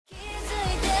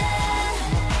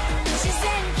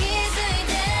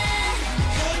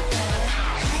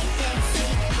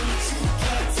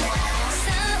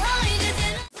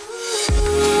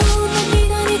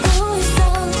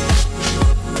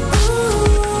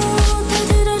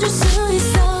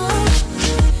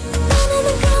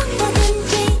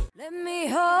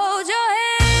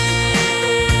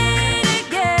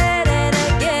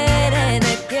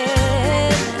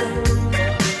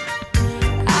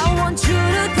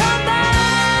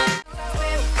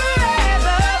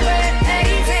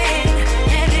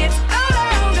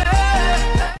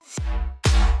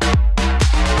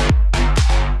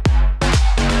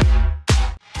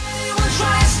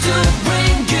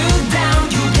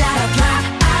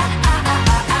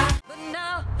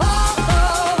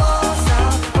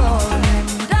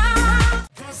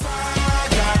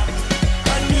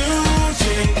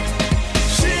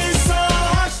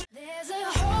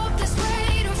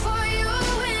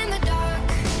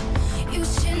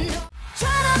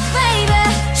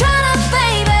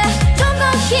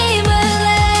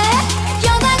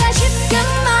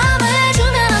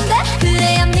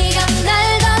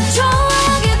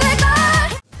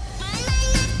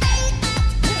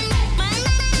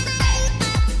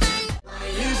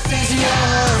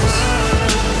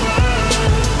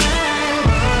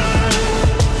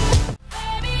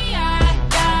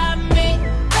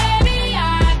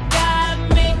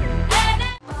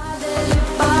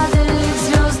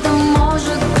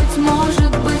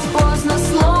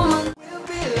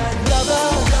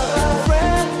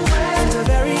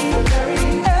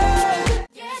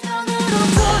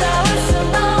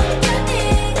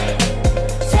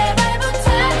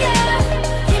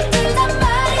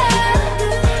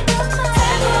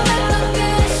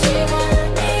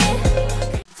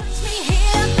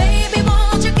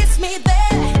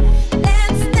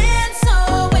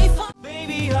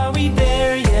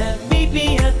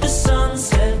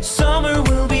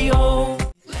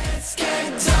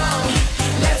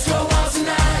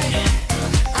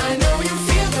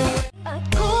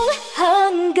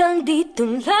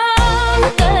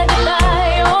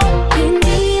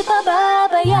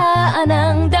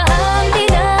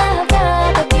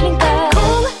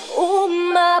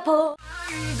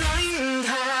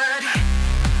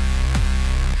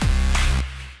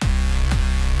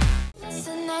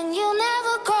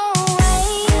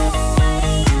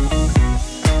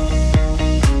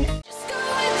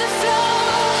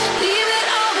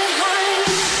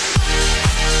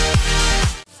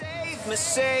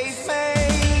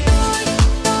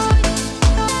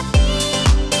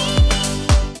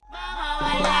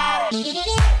let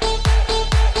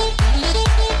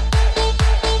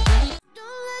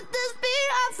this be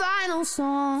our final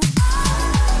song.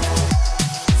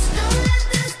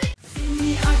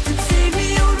 Seni artık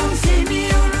sevmiyorum,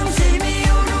 sevmiyorum,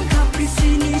 sevmiyorum.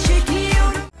 Kaprisini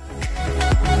çekiyorum.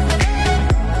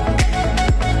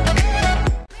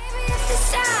 Maybe if the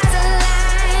stars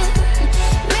align,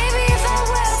 maybe if our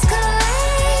worlds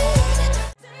collide.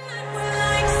 Tonight we're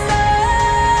like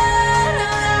starlights,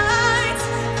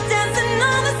 dancing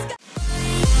on the sky.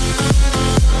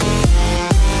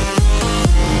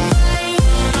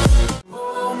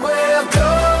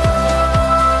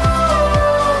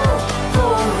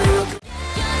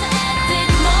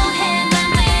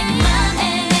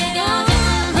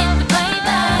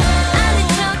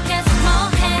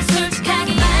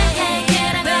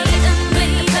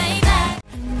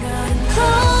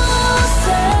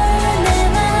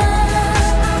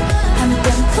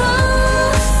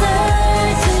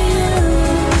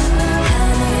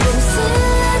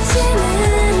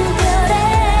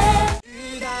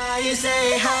 You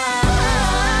say hi.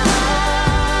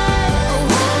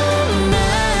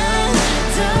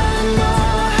 Don't know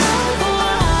how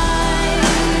why.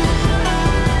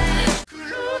 狂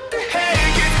って平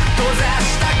気閉ざ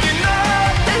した昨日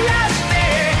照らして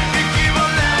息も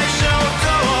ない衝動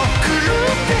狂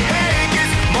って平気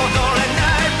戻れな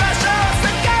い場所探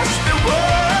してを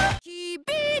響い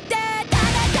てた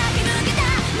だ駆け抜けた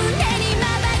胸にま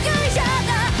ばゆい衝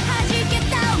動弾け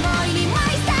た想いに My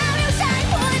style will shine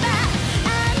forever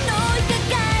I know it could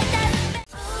guide us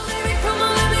Baby come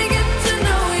on let me get to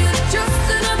know you Just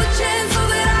another chance so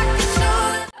that I can show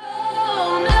that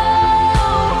Oh no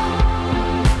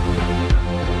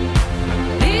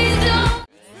Please don't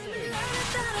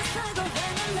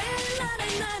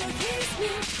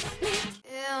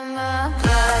Feel my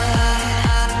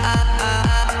blood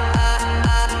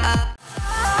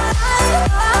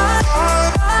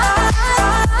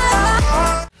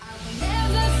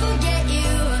Never forget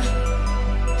you.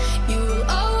 You will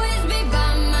always be by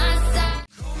my side.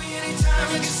 Call me anytime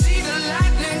you can see the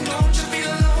lightning. Don't you feel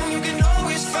alone, you can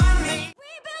always find me.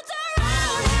 We built our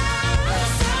own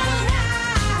house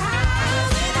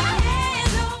with our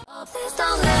hands on. Oh, please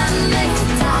don't let me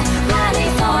die. Ready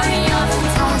for your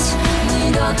touch.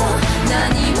 二度と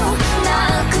何もな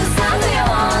くさぬよ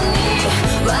うに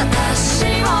私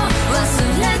を忘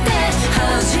れて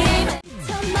始め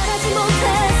말하지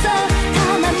못했어 다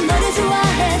난 너를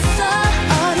좋아했어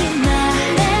어린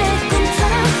날의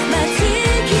꿈처럼 마치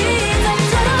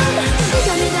기적처럼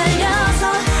시간이 달려서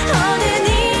어른이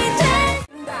돼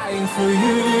Dying for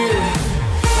you.